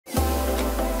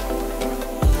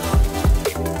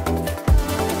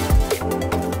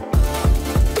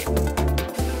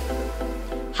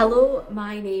Hello,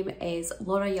 my name is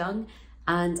Laura Young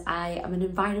and I am an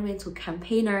environmental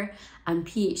campaigner and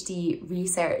PhD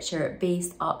researcher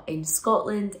based up in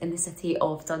Scotland in the city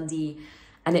of Dundee,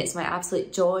 and it's my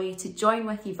absolute joy to join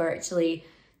with you virtually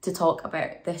to talk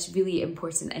about this really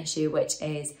important issue, which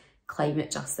is climate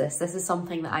justice. This is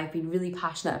something that I've been really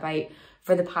passionate about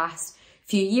for the past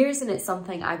few years, and it's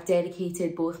something I've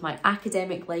dedicated both my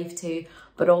academic life to,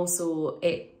 but also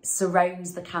it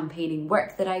surrounds the campaigning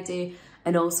work that I do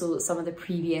and also some of the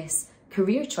previous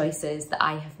career choices that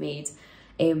I have made.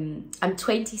 I'm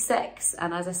 26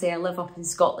 and as I say, I live up in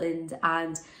Scotland,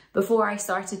 and before I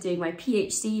started doing my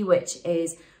PhD, which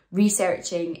is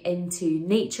researching into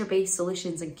nature-based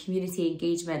solutions and community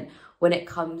engagement when it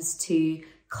comes to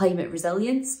climate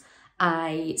resilience,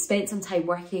 I spent some time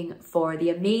working for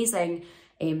the amazing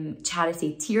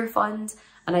charity Tearfund,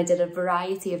 and I did a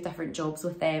variety of different jobs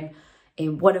with them,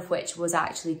 one of which was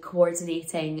actually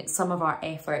coordinating some of our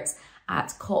efforts at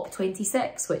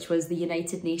COP26, which was the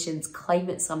United Nations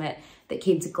Climate Summit that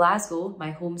came to Glasgow,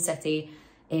 my home city,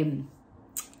 in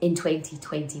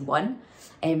 2021.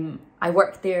 I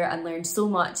worked there and learned so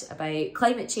much about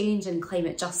climate change and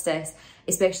climate justice,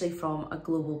 especially from a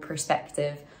global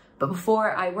perspective. But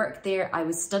before I worked there, I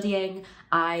was studying.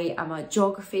 I am a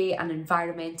geography and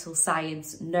environmental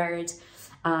science nerd,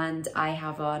 and I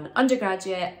have an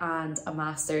undergraduate and a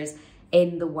master's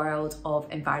in the world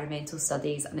of environmental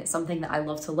studies, and it's something that I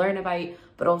love to learn about,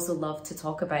 but also love to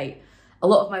talk about. A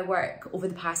lot of my work over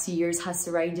the past few years has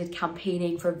surrounded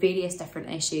campaigning for various different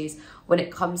issues when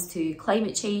it comes to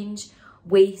climate change,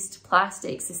 waste,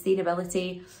 plastic,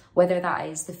 sustainability, whether that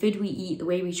is the food we eat, the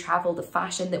way we travel, the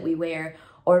fashion that we wear,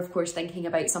 or of course thinking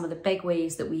about some of the big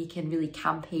ways that we can really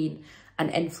campaign and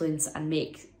influence and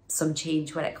make some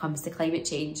change when it comes to climate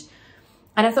change.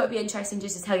 And I thought it'd be interesting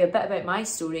just to tell you a bit about my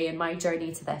story and my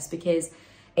journey to this, because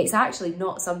it's actually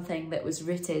not something that was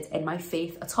rooted in my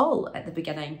faith at all at the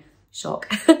beginning.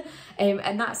 Shock.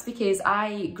 And that's because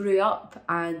I grew up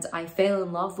and I fell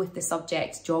in love with the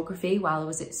subject geography while I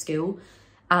was at school,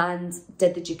 and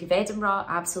did the Duke of Edinburgh.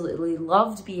 Absolutely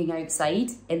loved being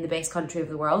outside in the best country of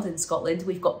the world, in Scotland.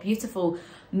 We've got beautiful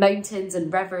mountains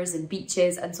and rivers and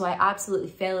beaches, and so I absolutely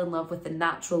fell in love with the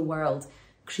natural world,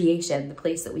 creation, the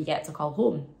place that we get to call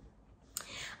home.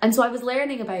 And so I was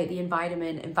learning about the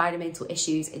environment, environmental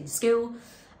issues in school.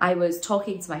 I was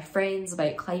talking to my friends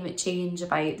about climate change,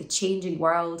 about the changing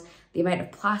world, the amount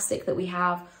of plastic that we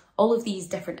have, all of these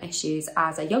different issues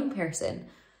as a young person.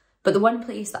 But the one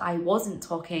place that I wasn't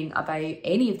talking about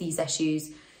any of these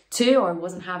issues to, or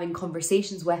wasn't having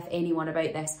conversations with anyone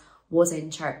about this, was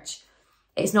in church.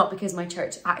 It's not because my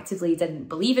church actively didn't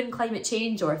believe in climate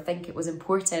change or think it was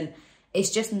important.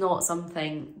 It's just not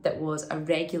something that was a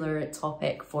regular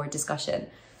topic for discussion.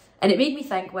 And it made me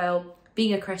think, well,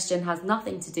 being a Christian has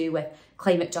nothing to do with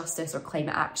climate justice or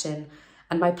climate action,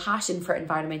 and my passion for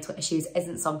environmental issues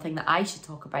isn't something that I should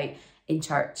talk about in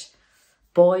church.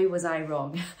 Boy, was I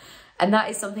wrong. And that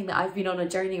is something that I've been on a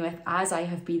journey with as I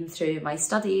have been through my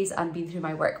studies and been through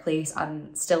my workplace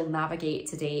and still navigate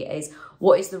today, is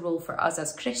what is the role for us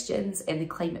as Christians in the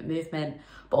climate movement,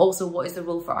 but also what is the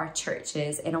role for our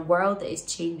churches in a world that is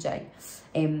changing.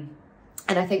 And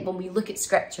I think when we look at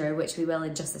scripture, which we will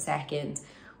in just a second,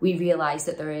 we realise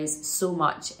that there is so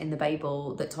much in the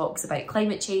Bible that talks about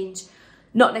climate change,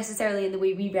 not necessarily in the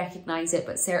way we recognise it,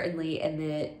 but certainly in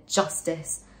the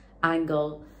justice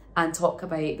angle, and talk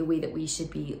about the way that we should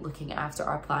be looking after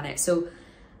our planet. So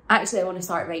actually I want to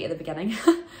start right at the beginning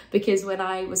because when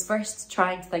I was first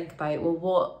trying to think about,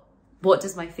 well, what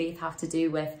does my faith have to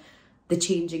do with the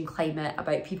changing climate,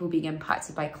 about people being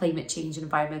impacted by climate change and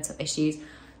environmental issues,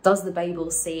 does the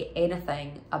Bible say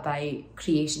anything about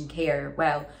creation care?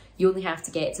 Well, you only have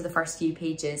to get to the first few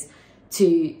pages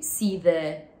to see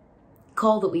the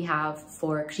call that we have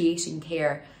for creation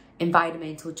care,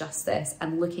 environmental justice,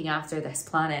 and looking after this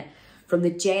planet. From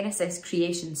the Genesis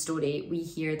creation story, we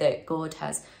hear that God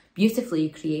has beautifully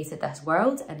created this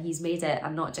world, and he's made it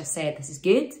and not just said, this is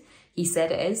good. He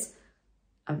said it is.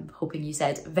 I'm hoping you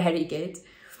said very good.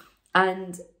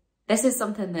 And this is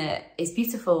something that is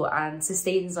beautiful and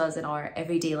sustains us in our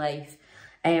everyday life.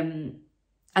 And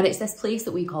it's this place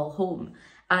that we call home.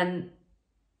 And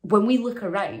when we look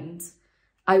around,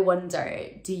 I wonder,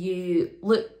 do you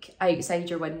look outside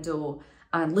your window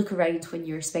and look around when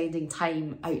you're spending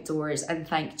time outdoors and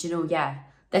think, do you know, yeah,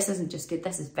 this isn't just good,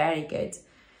 this is very good.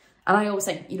 And I always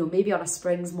think, you know, maybe on a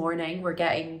spring's morning, we're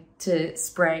getting to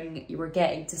spring, we're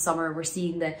getting to summer, we're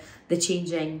seeing the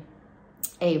changing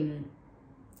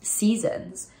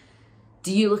seasons.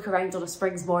 Do you look around on a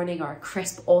spring's morning or a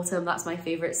crisp autumn, that's my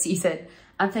favourite season,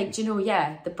 and think, you know,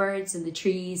 yeah, the birds and the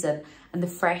trees and the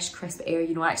fresh crisp air,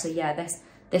 you know, actually, yeah,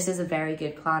 this is a very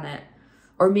good planet.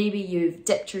 Or maybe you've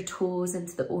dipped your toes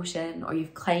into the ocean, or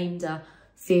you've climbed a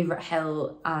favourite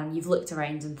hill and you've looked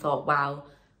around and thought, wow,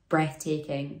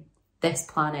 breathtaking, this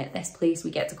planet, this place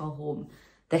we get to call home,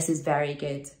 this is very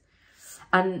good.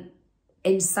 And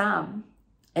in Psalm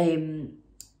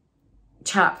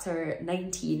chapter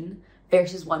 19,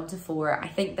 verses 1 to 4, I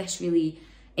think this really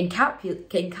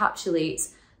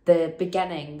encapsulates the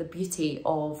beginning, the beauty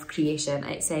of creation.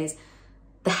 It says,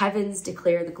 "The heavens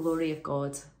declare the glory of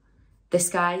God. The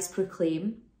skies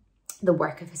proclaim the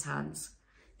work of his hands.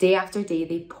 Day after day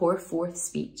they pour forth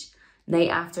speech. Night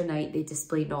after night they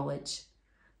display knowledge.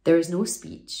 There is no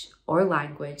speech or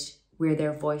language where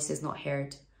their voice is not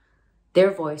heard.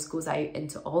 Their voice goes out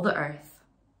into all the earth,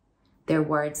 their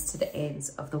words to the ends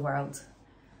of the world."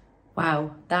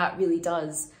 Wow, that really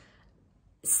does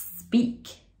speak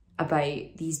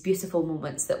about these beautiful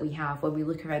moments that we have when we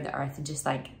look around the earth and just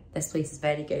think, this place is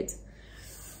very good.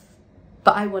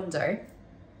 But I wonder,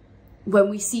 when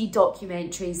we see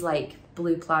documentaries like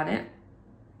Blue Planet,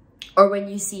 or when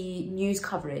you see news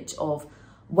coverage of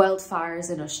wildfires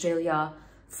in Australia,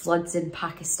 floods in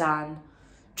Pakistan,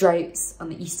 droughts on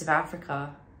the east of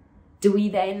Africa, do we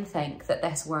then think that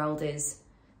this world is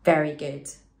very good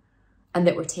and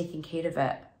that we're taking care of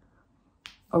it?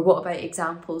 Or what about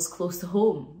examples close to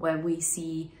home when we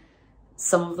see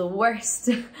some of the worst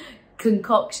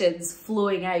concoctions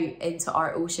flowing out into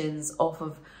our oceans off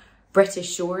of British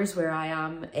shores where I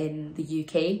am in the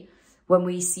UK? When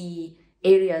we see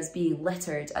areas being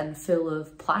littered and full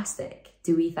of plastic,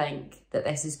 do we think that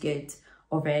this is good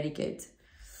or very good?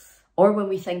 Or when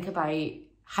we think about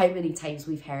how many times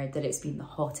we've heard that it's been the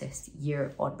hottest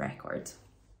year on record.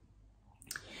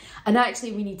 And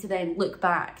actually we need to then look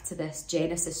back to this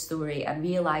Genesis story and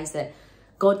realise that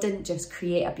God didn't just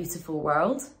create a beautiful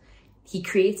world, he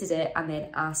created it and then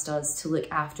asked us to look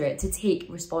after it, to take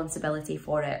responsibility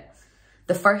for it.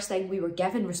 The first thing we were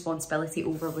given responsibility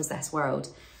over was this world.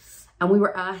 And we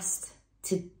were asked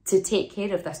to take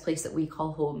care of this place that we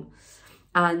call home.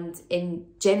 And in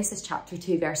Genesis chapter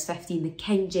 2, verse 15, the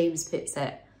King James puts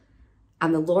it,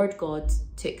 "And the Lord God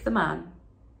took the man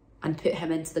and put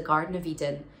him into the Garden of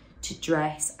Eden to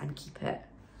dress and keep it."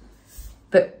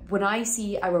 But when I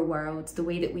see our world, the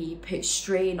way that we put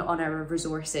strain on our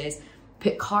resources,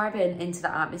 put carbon into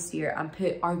the atmosphere and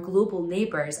put our global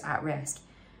neighbours at risk,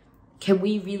 can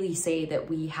we really say that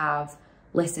we have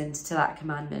listened to that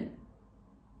commandment?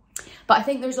 But I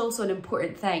think there's also an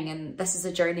important thing, and this is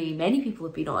a journey many people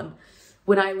have been on.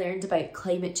 When I learned about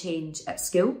climate change at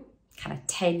school, kind of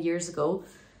 10 years ago,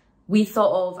 we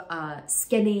thought of a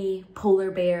skinny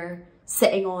polar bear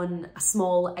sitting on a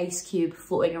small ice cube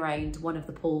floating around one of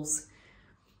the poles.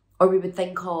 Or we would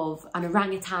think of an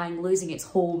orangutan losing its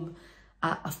home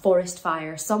at a forest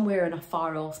fire somewhere in a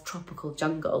far off tropical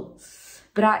jungle.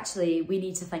 But actually we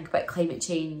need to think about climate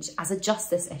change as a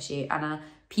justice issue and a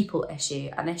people issue,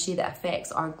 an issue that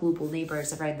affects our global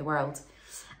neighbours around the world.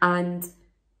 And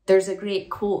there's a great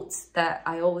quote that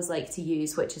I always like to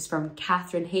use, which is from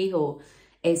Catherine Hayhoe.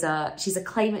 She's a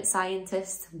climate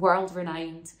scientist, world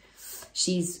renowned.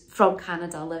 She's from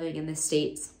Canada, living in the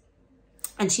States,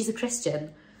 and she's a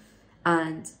Christian.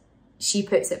 And she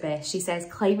puts it best. She says,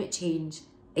 climate change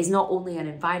is not only an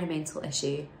environmental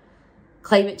issue,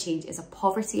 climate change is a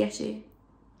poverty issue,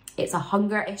 it's a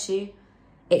hunger issue,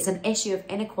 it's an issue of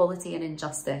inequality and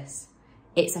injustice,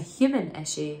 it's a human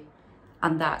issue,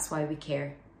 and that's why we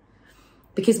care.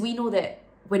 Because we know that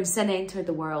when sin entered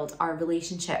the world, our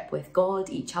relationship with God,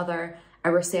 each other,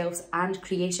 ourselves, and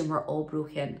creation were all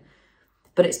broken.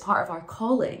 But it's part of our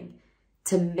calling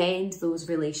to mend those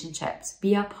relationships,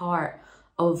 be a part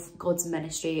of God's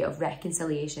ministry of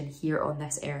reconciliation here on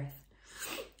this earth.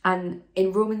 And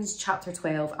in Romans chapter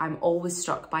 12, I'm always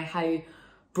struck by how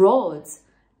broad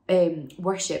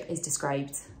worship is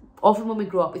described. Often when we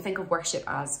grow up, we think of worship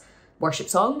as worship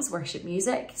songs, worship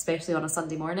music, especially on a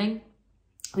Sunday morning.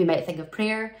 We might think of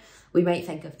prayer, we might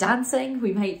think of dancing,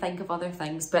 we might think of other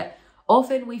things, but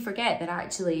often we forget that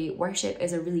actually worship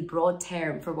is a really broad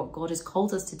term for what God has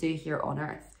called us to do here on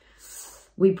earth.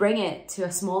 We bring it to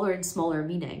a smaller and smaller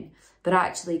meaning, but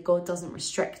actually God doesn't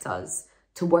restrict us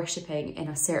to worshipping in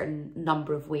a certain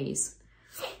number of ways.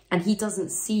 And he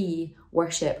doesn't see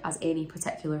worship as any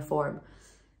particular form.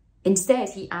 Instead,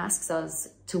 he asks us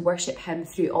to worship him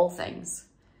through all things.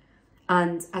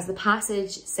 And as the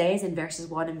passage says in verses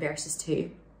 1 and verses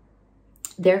 2,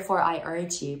 "Therefore I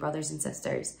urge you, brothers and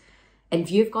sisters, in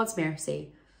view of God's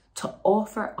mercy, to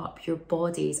offer up your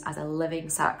bodies as a living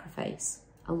sacrifice,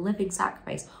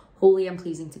 holy and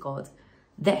pleasing to God.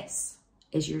 This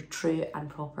is your true and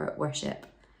proper worship.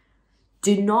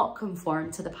 Do not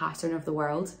conform to the pattern of the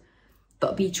world,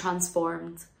 but be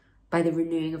transformed by the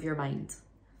renewing of your mind.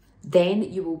 Then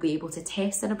you will be able to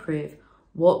test and approve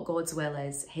what God's will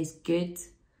is, his good,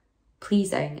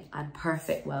 pleasing and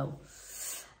perfect will.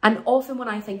 And often when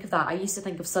I think of that, I used to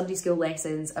think of Sunday school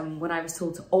lessons, and when I was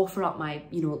told to offer up my,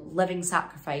 living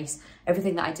sacrifice,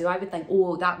 everything that I do, I would think,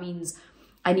 oh, that means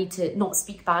I need to not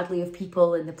speak badly of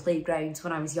people in the playground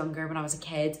when I was younger, when I was a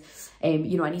kid. I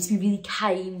need to be really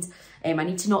kind. I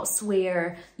need to not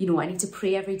swear. I need to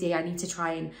pray every day. I need to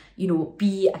try and,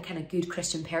 be a kind of good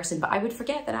Christian person. But I would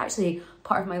forget that actually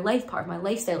part of my life, part of my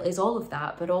lifestyle is all of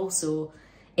that, but also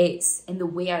it's in the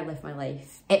way I live my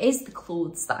life. It is the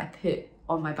clothes that I put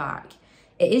on my back.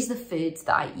 It is the food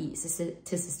that I eat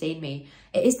to sustain me.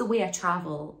 It is the way I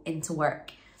travel into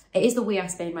work. It is the way I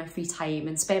spend my free time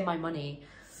and spend my money.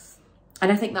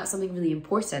 And I think that's something really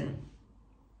important.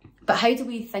 But how do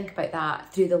we think about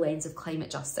that through the lens of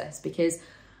climate justice? Because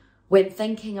when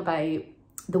thinking about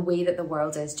the way that the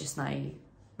world is just now,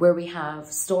 where we have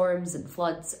storms and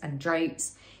floods and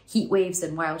droughts, heat waves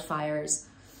and wildfires,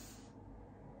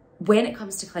 when it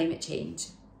comes to climate change,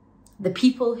 the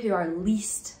people who are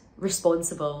least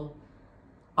responsible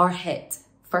are hit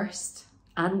first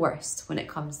and worst when it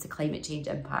comes to climate change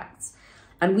impacts.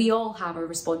 And we all have a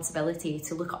responsibility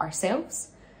to look at ourselves,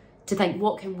 to think,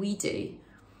 what can we do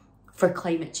for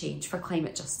climate change, for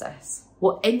climate justice?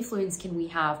 What influence can we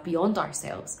have beyond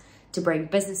ourselves to bring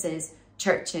businesses,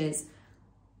 churches,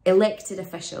 elected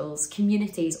officials,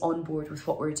 communities on board with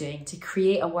what we're doing to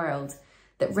create a world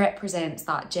that represents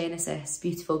that Genesis,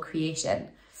 beautiful creation,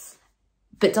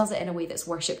 but does it in a way that's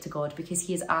worship to God, because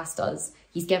he has asked us,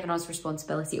 he's given us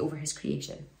responsibility over his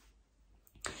creation.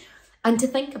 And to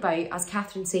think about, as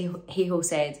Catherine Hayhoe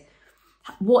said,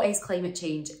 what is climate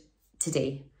change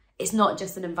today? It's not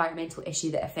just an environmental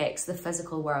issue that affects the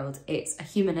physical world. It's a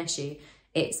human issue.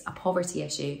 It's a poverty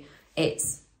issue.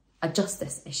 It's a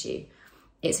justice issue.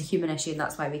 It's a human issue, and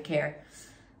that's why we care.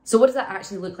 So what does that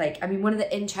actually look like? I mean, one of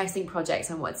the interesting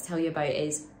projects I want to tell you about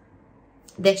is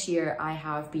this year I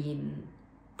have been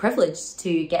privileged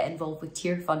to get involved with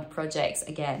Tearfund projects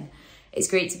again. It's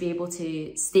great to be able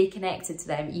to stay connected to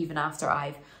them even after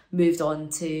I've moved on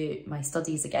to my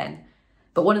studies again.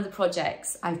 But one of the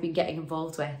projects I've been getting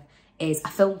involved with is a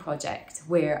film project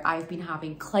where I've been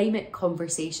having climate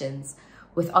conversations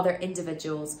with other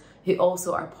individuals who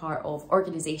also are part of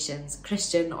organisations,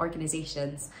 Christian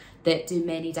organisations that do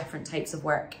many different types of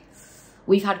work.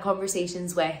 We've had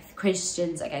conversations with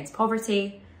Christians Against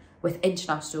Poverty, with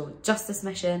International Justice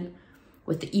Mission,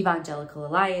 with the Evangelical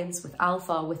Alliance, with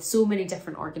Alpha, with so many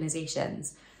different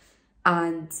organisations.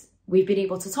 And we've been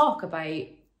able to talk about,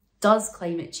 does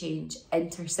climate change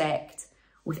intersect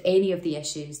with any of the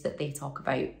issues that they talk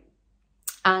about?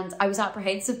 And I was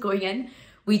apprehensive going in.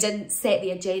 We didn't set the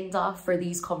agenda for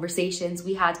these conversations.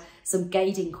 We had some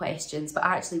guiding questions, but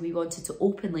actually we wanted to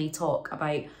openly talk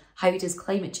about how does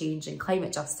climate change and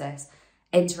climate justice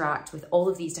interact with all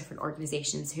of these different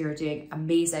organisations who are doing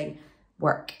amazing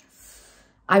work.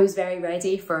 I was very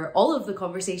ready for all of the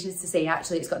conversations to say,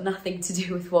 actually, it's got nothing to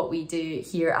do with what we do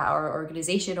here at our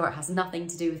organisation, or it has nothing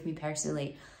to do with me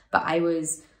personally. But I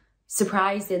was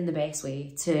surprised in the best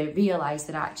way to realise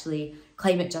that actually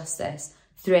climate justice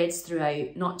threads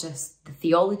throughout not just the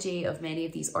theology of many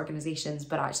of these organisations,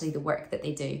 but actually the work that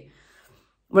they do.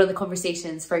 One of the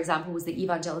conversations, for example, was the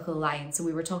Evangelical Alliance, and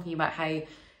we were talking about how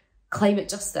climate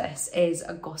justice is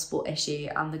a gospel issue,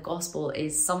 and the gospel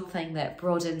is something that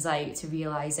broadens out to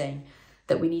realising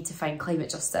that we need to find climate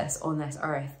justice on this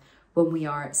earth when we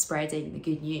are spreading the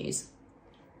good news.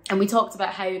 And we talked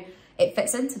about how it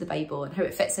fits into the Bible and how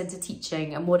it fits into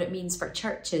teaching and what it means for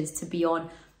churches to be on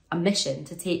a mission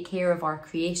to take care of our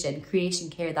creation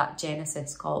care, that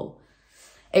Genesis call.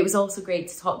 It was also great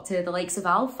to talk to the likes of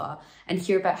Alpha and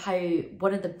hear about how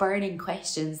one of the burning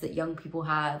questions that young people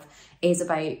have is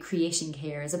about creation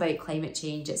care, is about climate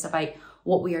change, it's about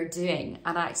what we are doing,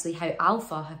 and actually how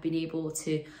Alpha have been able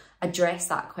to address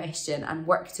that question and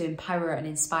work to empower and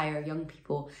inspire young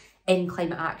people in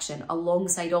climate action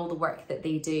alongside all the work that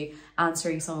they do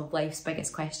answering some of life's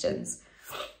biggest questions.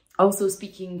 Also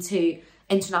speaking to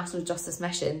International Justice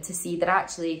Mission to see that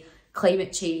actually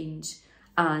climate change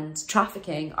and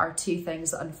trafficking are two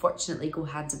things that unfortunately go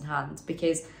hand in hand,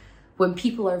 because when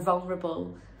people are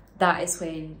vulnerable, that is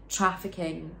when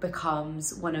trafficking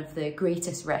becomes one of the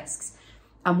greatest risks.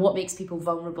 And what makes people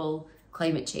vulnerable?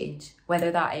 Climate change,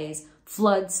 whether that is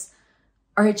floods,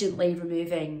 urgently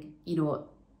removing,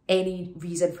 any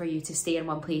reason for you to stay in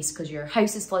one place because your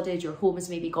house is flooded, your home is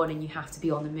maybe gone and you have to be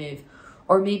on the move.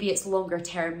 Or maybe it's longer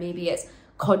term, maybe it's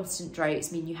constant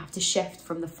droughts mean you have to shift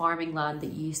from the farming land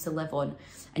that you used to live on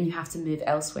and you have to move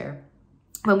elsewhere.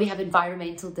 When we have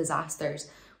environmental disasters,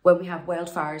 when we have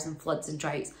wildfires and floods and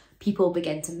droughts, people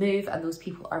begin to move and those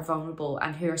people are vulnerable.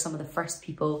 And who are some of the first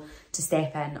people to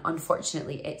step in?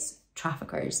 Unfortunately, it's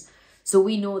traffickers. So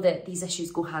we know that these issues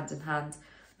go hand in hand.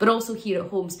 But also here at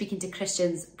home, speaking to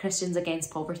Christians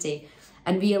against poverty,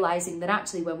 and realising that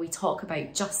actually when we talk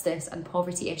about justice and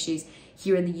poverty issues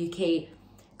here in the UK,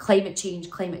 climate change,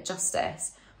 climate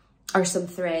justice are some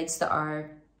threads that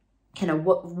are kind of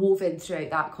woven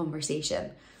throughout that conversation.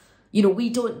 You know,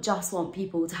 we don't just want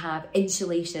people to have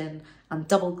insulation and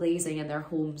double glazing in their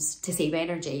homes to save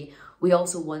energy. We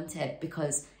also want it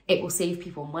because it will save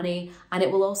people money, and it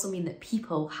will also mean that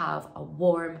people have a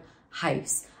warm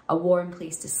house, a warm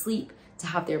place to sleep, to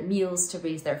have their meals, to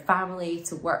raise their family,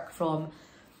 to work from.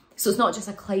 So it's not just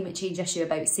a climate change issue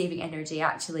about saving energy,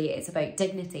 actually, it's about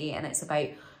dignity, and it's about,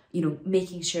 you know,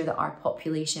 making sure that our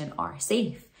population are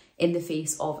safe in the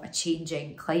face of a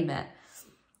changing climate.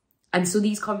 And so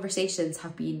these conversations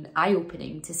have been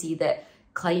eye-opening to see that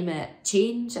climate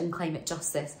change and climate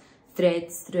justice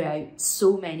threads throughout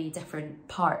so many different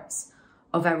parts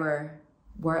of our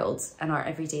world and our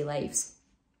everyday lives.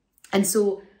 And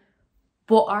so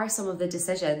what are some of the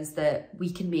decisions that we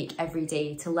can make every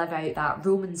day to live out that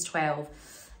Romans 12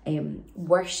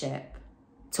 worship,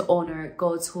 to honour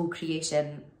God's whole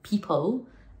creation, people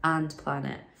and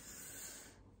planet?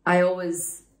 I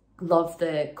always love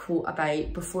the quote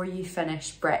about, before you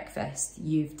finish breakfast,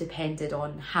 you've depended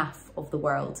on half of the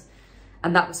world.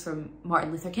 And that was from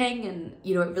Martin Luther King. And,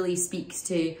 you know, it really speaks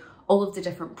to all of the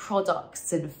different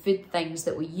products and food things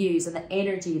that we use, and the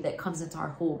energy that comes into our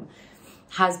home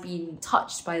has been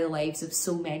touched by the lives of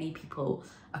so many people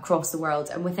across the world.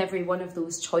 And with every one of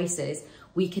those choices,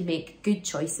 we can make good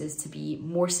choices to be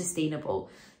more sustainable,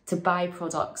 to buy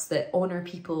products that honour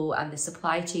people and the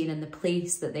supply chain and the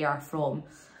place that they are from.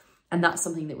 And that's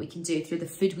something that we can do through the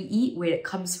food we eat, where it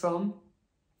comes from,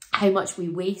 how much we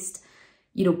waste,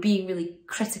 you know, being really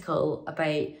critical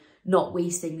about not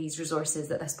wasting these resources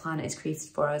that this planet has created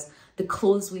for us, the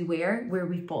clothes we wear, where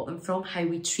we've bought them from, how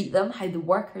we treat them, how the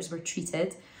workers were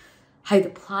treated, how the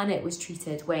planet was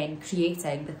treated when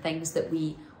creating the things that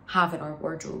we have in our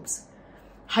wardrobes,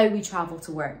 how we travel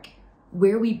to work,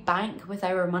 where we bank with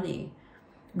our money,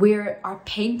 where our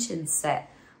pensions sit,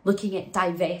 looking at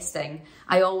divesting.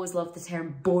 I always love the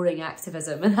term boring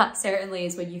activism, and that certainly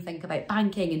is when you think about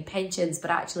banking and pensions, but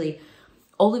actually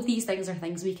all of these things are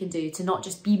things we can do to not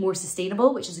just be more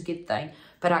sustainable, which is a good thing,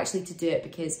 but actually to do it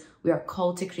because we are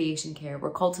called to creation care. We're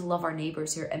called to love our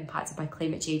neighbours who are impacted by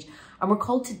climate change, and we're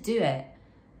called to do it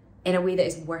in a way that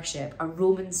is worship, a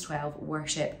Romans 12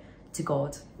 worship to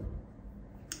God.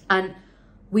 And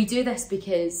we do this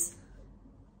because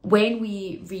when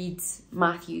we read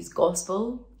Matthew's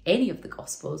gospel, any of the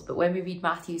gospels, but when we read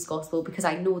Matthew's gospel, because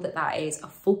I know that that is a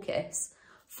focus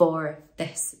for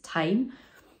this time,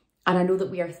 and I know that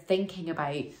we are thinking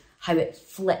about how it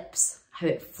flips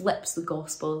the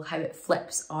gospel, how it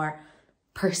flips our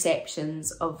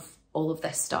perceptions of all of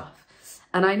this stuff.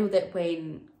 And I know that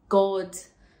when God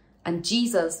and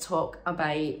Jesus talk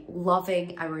about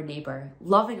loving our neighbour,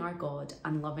 loving our God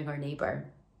and loving our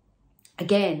neighbour,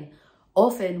 again,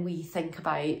 often we think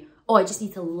about, oh, I just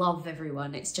need to love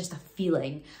everyone. It's just a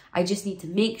feeling. I just need to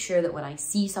make sure that when I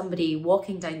see somebody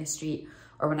walking down the street,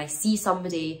 or when I see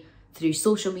somebody through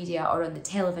social media or on the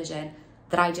television,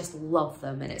 that I just love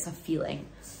them, and it's a feeling.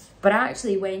 But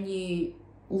actually, when you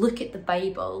look at the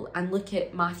Bible and look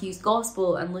at Matthew's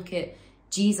gospel and look at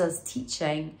Jesus'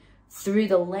 teaching through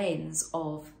the lens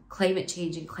of climate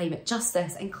change and climate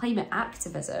justice and climate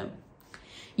activism,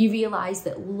 you realise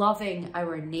that loving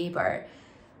our neighbour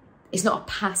is not a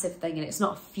passive thing, and it's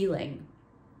not a feeling.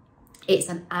 It's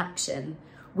an action.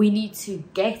 We need to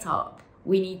get up.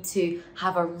 We need to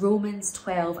have a Romans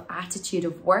 12 attitude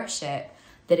of worship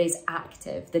that is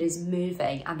active, that is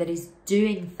moving, and that is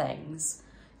doing things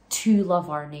to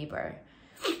love our neighbour.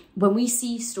 When we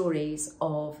see stories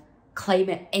of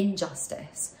climate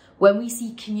injustice, when we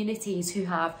see communities who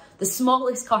have the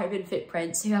smallest carbon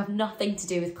footprints, who have nothing to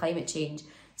do with climate change,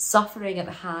 suffering at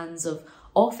the hands of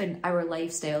often our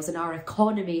lifestyles and our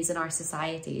economies and our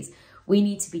societies, we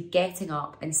need to be getting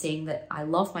up and saying that I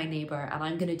love my neighbour, and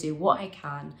I'm going to do what I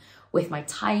can with my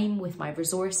time, with my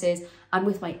resources, and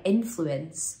with my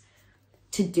influence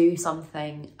to do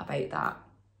something about that.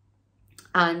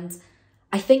 And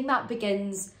I think that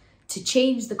begins to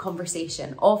change the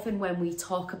conversation. Often when we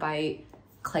talk about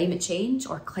climate change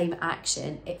or climate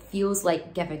action, it feels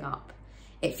like giving up.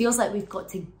 It feels like we've got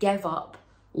to give up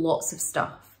lots of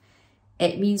stuff.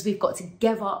 It means we've got to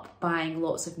give up buying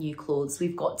lots of new clothes.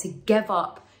 We've got to give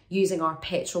up using our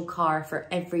petrol car for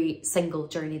every single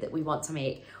journey that we want to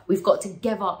make. We've got to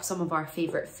give up some of our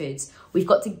favourite foods. We've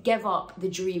got to give up the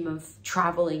dream of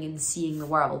travelling and seeing the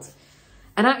world.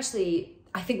 And actually,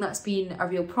 I think that's been a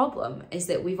real problem, is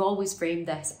that we've always framed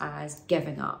this as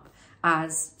giving up,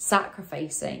 as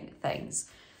sacrificing things.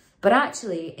 But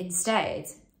actually, instead,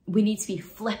 we need to be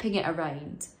flipping it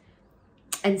around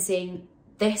and saying,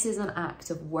 this is an act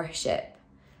of worship.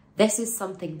 This is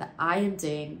something that I am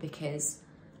doing because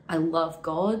I love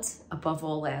God above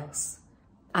all else,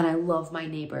 and I love my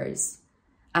neighbours,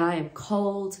 and I am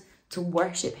called to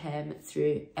worship him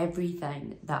through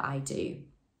everything that I do.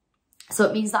 So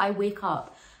it means that I wake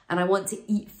up and I want to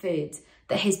eat food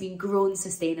that has been grown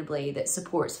sustainably, that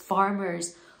supports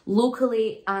farmers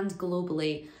locally and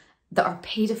globally, that are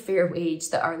paid a fair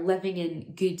wage, that are living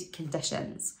in good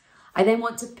conditions. I then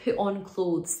want to put on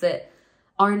clothes that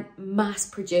aren't mass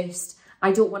produced.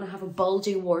 I don't want to have a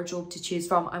bulging wardrobe to choose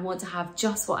from. I want to have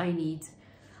just what I need.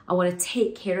 I want to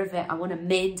take care of it. I want to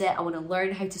mend it. I want to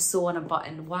learn how to sew on a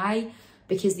button. Why?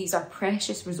 Because these are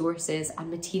precious resources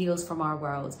and materials from our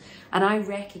world. And I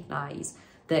recognise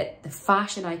that the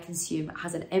fashion I consume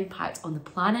has an impact on the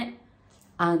planet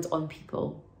and on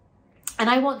people. And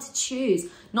I want to choose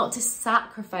not to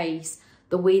sacrifice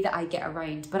the way that I get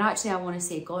around, but actually I want to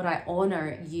say, God, I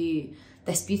honour you,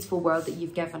 this beautiful world that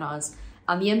you've given us,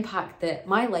 and the impact that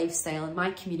my lifestyle and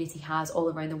my community has all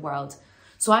around the world.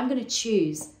 So I'm going to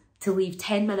choose to leave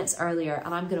 10 minutes earlier,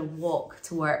 and I'm going to walk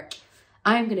to work.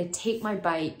 I'm going to take my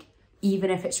bike, even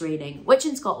if it's raining, which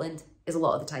in Scotland is a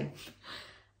lot of the time.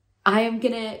 I am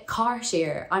going to car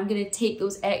share. I'm going to take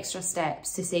those extra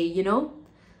steps to say, you know,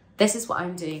 this is what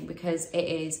I'm doing because it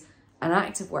is an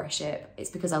act of worship. It's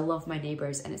because I love my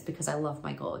neighbours, and it's because I love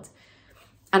my God.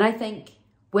 And I think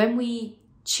when we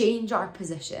change our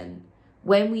position,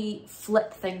 when we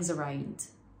flip things around,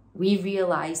 we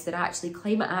realise that actually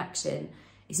climate action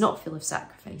is not full of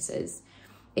sacrifices.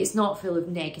 It's not full of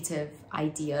negative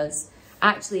ideas.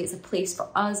 Actually, it's a place for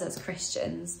us as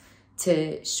Christians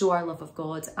to show our love of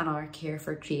God and our care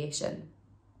for creation.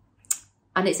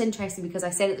 And it's interesting because I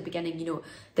said at the beginning, you know,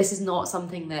 this is not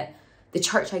something that the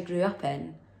church I grew up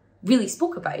in really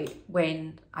spoke about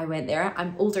when I went there.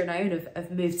 I'm older now and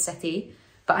I've moved city,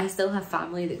 but I still have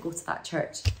family that go to that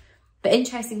church. But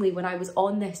interestingly, when I was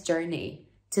on this journey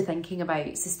to thinking about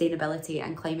sustainability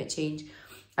and climate change,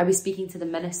 I was speaking to the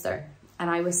minister and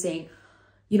I was saying,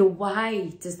 you know,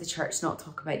 why does the church not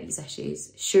talk about these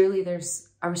issues? Surely there's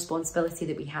a responsibility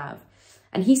that we have.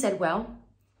 And he said, well,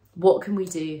 what can we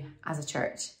do as a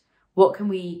church? What can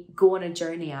we go on a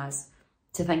journey as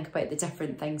to think about the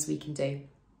different things we can do?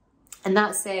 And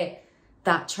that set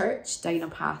that church down a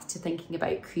path to thinking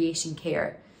about creation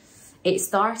care. It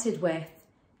started with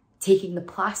taking the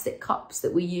plastic cups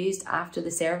that we used after the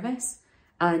service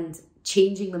and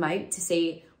changing them out to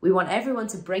say, we want everyone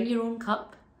to bring your own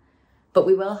cup, but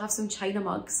we will have some china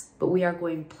mugs, but we are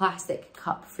going plastic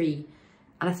cup free.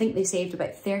 And I think they saved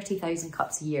about 30,000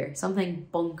 cups a year, something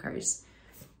bonkers.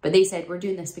 But they said, we're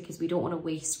doing this because we don't want to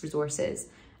waste resources.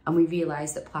 And we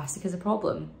realised that plastic is a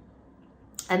problem.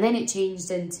 And then it changed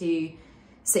into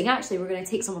saying, actually, we're going to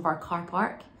take some of our car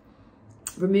park,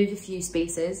 remove a few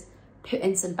spaces, put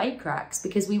in some bike racks,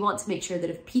 because we want to make sure that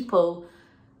if people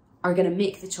are going to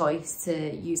make the choice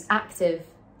to use active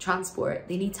transport,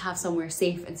 they need to have somewhere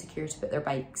safe and secure to put their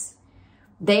bikes.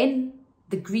 Then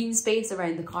the green space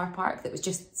around the car park that was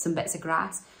just some bits of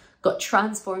grass got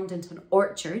transformed into an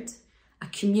orchard, a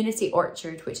community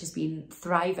orchard, which has been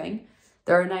thriving.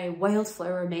 There are now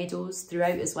wildflower meadows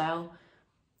throughout as well.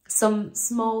 Some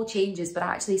small changes, but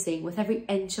actually saying with every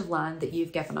inch of land that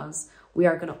you've given us, we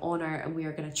are going to honour and we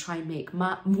are going to try and make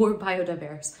more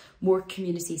biodiverse, more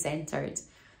community centred,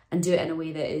 and do it in a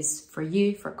way that is for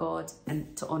you, for God,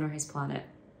 and to honour his planet.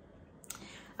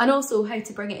 And also how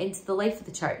to bring it into the life of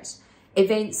the church.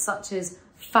 Events such as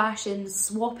fashion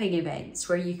swapping events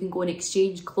where you can go and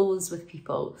exchange clothes with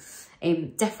people,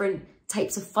 different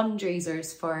types of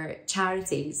fundraisers for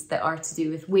charities that are to do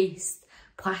with waste,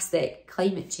 plastic,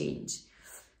 climate change.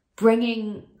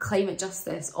 Bringing climate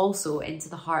justice also into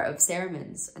the heart of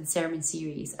sermons and sermon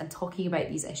series and talking about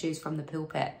these issues from the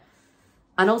pulpit.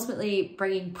 And ultimately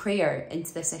bringing prayer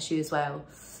into this issue as well.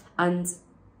 And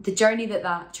the journey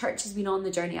that church has been on,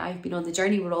 the journey I've been on, the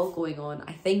journey we're all going on,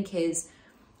 I think is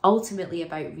ultimately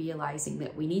about realising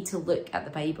that we need to look at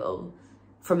the Bible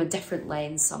from a different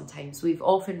lens sometimes. We've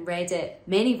often read it,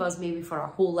 many of us maybe for our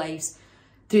whole lives,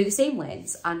 through the same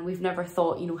lens, and we've never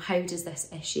thought, you know, how does this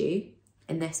issue,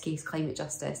 in this case climate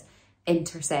justice,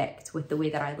 intersect with the way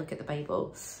that I look at the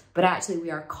Bible? But actually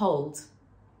we are called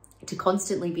to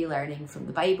constantly be learning from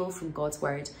the Bible, from God's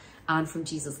word, and from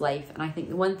Jesus' life. And I think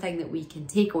the one thing that we can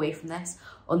take away from this,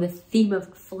 on the theme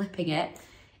of flipping it,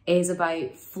 is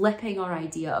about flipping our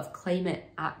idea of climate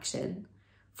action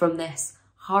from this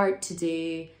hard to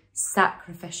do,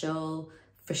 sacrificial,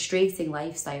 frustrating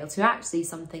lifestyle to actually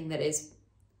something that is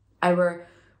our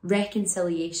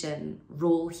reconciliation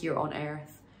role here on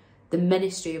earth. The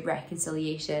ministry of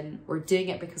reconciliation. We're doing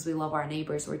it because we love our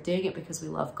neighbours. We're doing it because we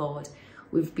love God.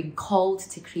 We've been called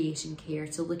to creation care,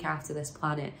 to look after this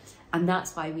planet. And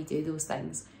that's why we do those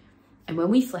things. And when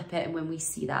we flip it and when we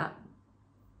see that,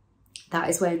 that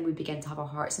is when we begin to have our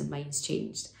hearts and minds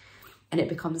changed. And it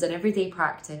becomes an everyday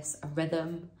practice, a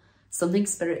rhythm, something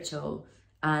spiritual.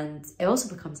 And it also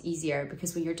becomes easier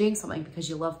because when you're doing something because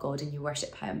you love God and you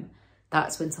worship him,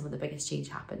 that's when some of the biggest change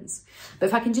happens. But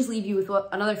if I can just leave you with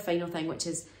another final thing, which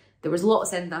is there was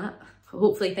lots in that,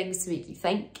 hopefully things to make you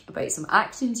think about some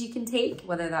actions you can take,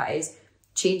 whether that is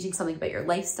changing something about your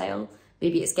lifestyle,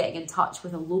 maybe it's getting in touch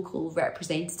with a local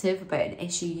representative about an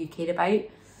issue you care about,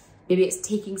 maybe it's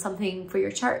taking something for your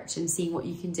church and seeing what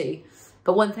you can do.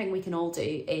 But one thing we can all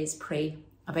do is pray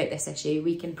about this issue.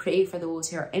 We can pray for those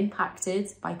who are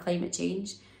impacted by climate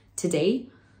change today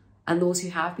and those who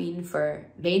have been for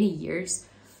many years,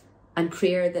 and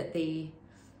prayer that they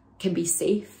can be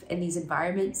safe in these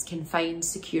environments, can find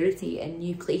security in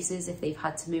new places if they've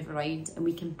had to move around, and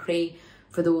we can pray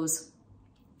for those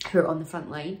who are on the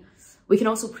front line. We can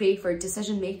also pray for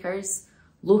decision makers,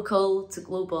 local to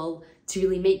global, to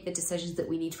really make the decisions that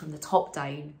we need from the top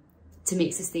down to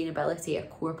make sustainability a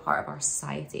core part of our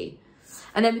society.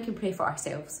 And then we can pray for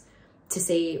ourselves to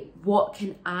say, what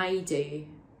can I do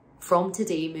from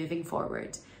today moving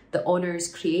forward that honours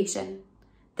creation,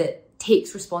 that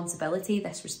takes responsibility,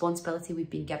 this responsibility we've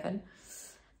been given,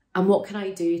 and what can I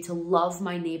do to love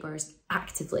my neighbours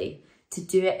actively, to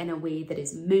do it in a way that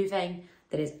is moving,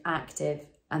 that is active,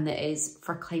 and that is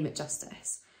for climate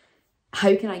justice?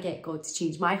 How can I get God to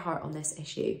change my heart on this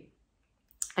issue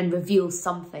and reveal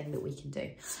something that we can do?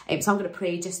 So I'm going to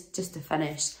pray just to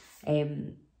finish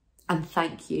and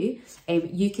thank you.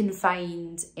 You can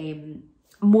find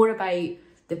more about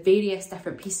the various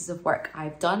different pieces of work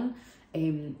I've done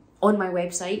on my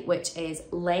website, which is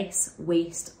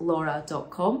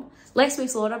lesswastelaura.com. Less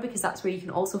Waste Laura, because that's where you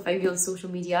can also find me on social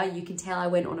media. You can tell I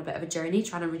went on a bit of a journey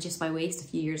trying to reduce my waste a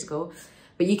few years ago,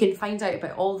 but you can find out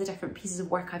about all the different pieces of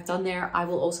work I've done there. I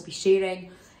will also be sharing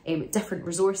different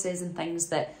resources and things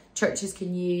that churches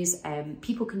can use,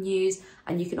 people can use,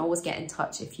 and you can always get in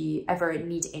touch if you ever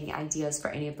need any ideas for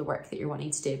any of the work that you're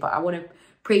wanting to do. But I want to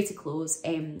pray to close,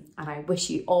 and I wish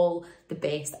you all the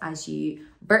best as you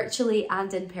virtually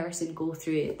and in person go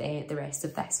through the rest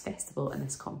of this festival and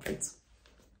this conference.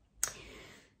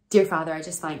 Dear Father, I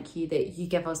just thank you that you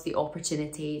give us the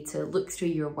opportunity to look through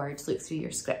your words, look through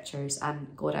your scriptures,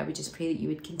 and God, I would just pray that you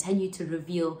would continue to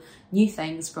reveal new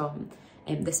things from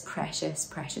this precious,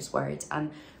 precious word.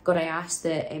 And God, I ask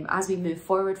that as we move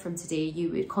forward from today, you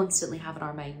would constantly have in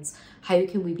our minds, how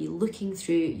can we be looking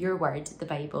through your word, the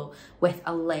Bible, with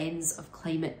a lens of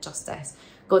climate justice?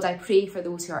 God, I pray for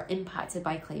those who are impacted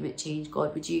by climate change.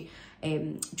 God, would you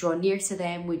draw near to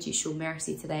them? Would you show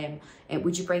mercy to them?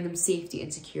 Would you bring them safety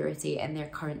and security in their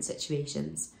current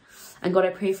situations? And God,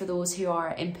 I pray for those who are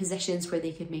in positions where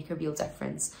they could make a real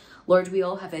difference. Lord, we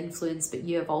all have influence, but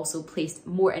you have also placed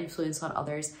more influence on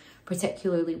others,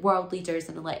 particularly world leaders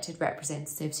and elected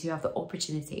representatives who have the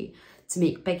opportunity to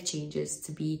make big changes,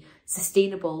 to be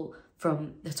sustainable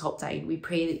from the top down. We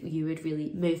pray that you would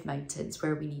really move mountains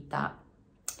where we need that.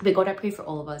 But God, I pray for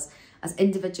all of us as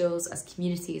individuals, as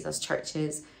communities, as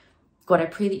churches. God, I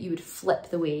pray that you would flip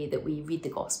the way that we read the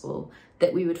gospel,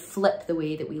 that we would flip the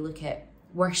way that we look at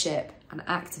worship and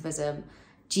activism,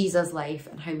 Jesus' life,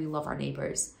 and how we love our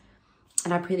neighbours.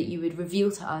 And I pray that you would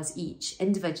reveal to us each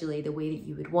individually the way that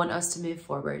you would want us to move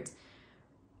forward,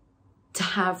 to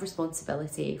have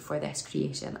responsibility for this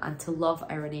creation and to love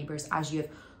our neighbours as you have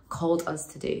called us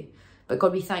to do. But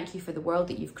God, we thank you for the world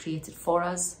that you've created for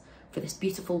us, for this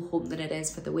beautiful home that it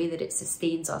is, for the way that it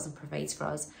sustains us and provides for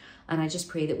us. And I just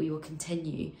pray that we will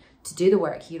continue to do the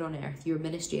work here on earth, your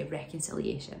ministry of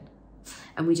reconciliation.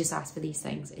 And we just ask for these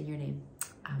things in your name.